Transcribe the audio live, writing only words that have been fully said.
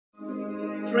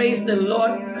Praise the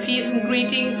Lord. Season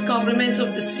greetings, compliments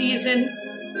of the season.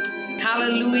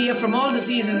 Hallelujah. From all the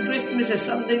season, Christmas is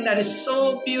something that is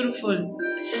so beautiful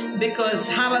because,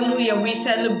 hallelujah, we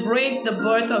celebrate the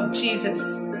birth of Jesus.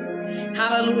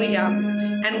 Hallelujah.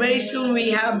 And very soon we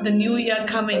have the new year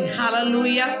coming.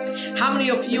 Hallelujah. How many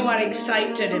of you are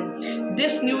excited?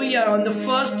 This new year, on the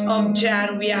 1st of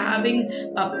Jan, we are having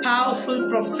a powerful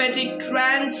prophetic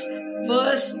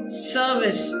transverse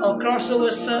service or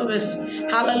crossover service.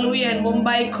 Hallelujah. In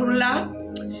Mumbai, Kurla.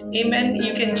 Amen.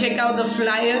 You can check out the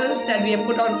flyers that we have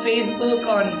put on Facebook,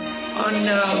 on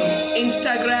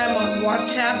Instagram, on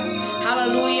WhatsApp.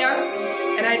 Hallelujah.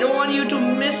 And I don't want you to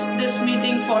miss this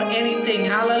meeting for anything.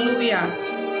 Hallelujah.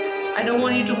 I don't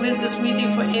want you to miss this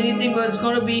meeting for anything, but it's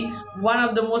going to be one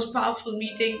of the most powerful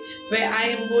meetings where I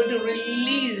am going to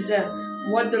release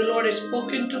what the Lord has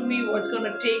spoken to me, what's going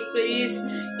to take place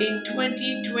in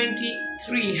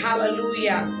 2023.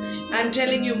 Hallelujah. I'm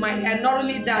telling you, and not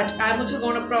only that, I'm also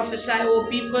going to prophesy over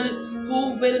people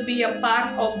who will be a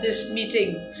part of this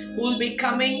meeting, who will be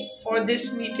coming for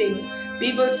this meeting.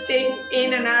 People staying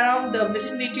in and around the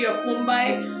vicinity of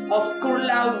Mumbai, of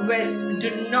Kurla West.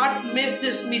 Do not miss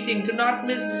this meeting. Do not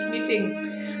miss this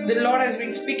meeting. The Lord has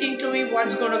been speaking to me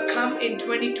what's going to come in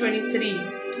 2023.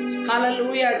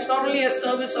 Hallelujah. It's not only a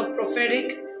service of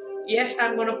prophetic. Yes,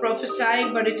 I'm going to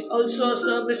prophesy, but it's also a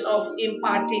service of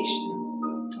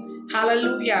impartation.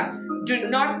 Hallelujah. Do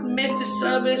not miss the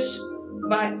service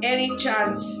by any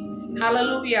chance.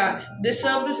 Hallelujah. This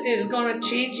service is going to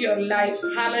change your life.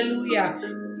 Hallelujah.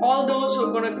 All those who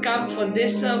are going to come for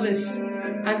this service,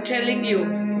 I'm telling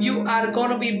you, you are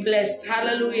going to be blessed.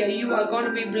 Hallelujah. You are going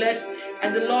to be blessed,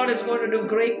 and the Lord is going to do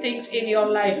great things in your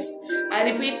life. I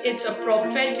repeat, it's a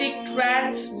prophetic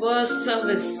transverse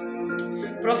service.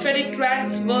 Prophetic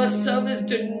transverse service.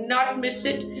 Do not miss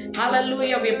it.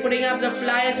 Hallelujah. We're putting up the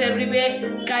flyers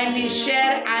everywhere. Kindly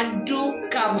share and do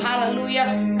come.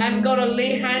 Hallelujah. I'm going to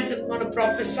lay hands. I'm going to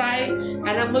prophesy. And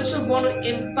I'm also going to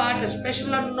impart a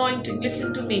special anointing.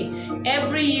 Listen to me.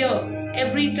 Every year,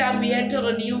 every time we enter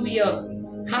a new year,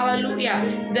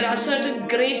 hallelujah, there are certain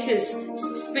graces,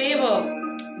 favor,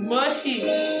 mercies,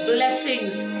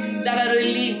 blessings that are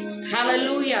released.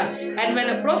 Hallelujah. And when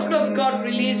a prophet of God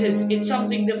releases, it's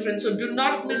something different. So do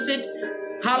not miss it.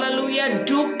 Hallelujah.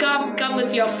 Do come. Come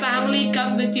with your family.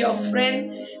 Come with your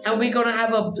friend. And we're going to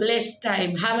have a blessed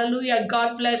time. Hallelujah.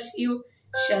 God bless you.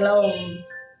 Shalom.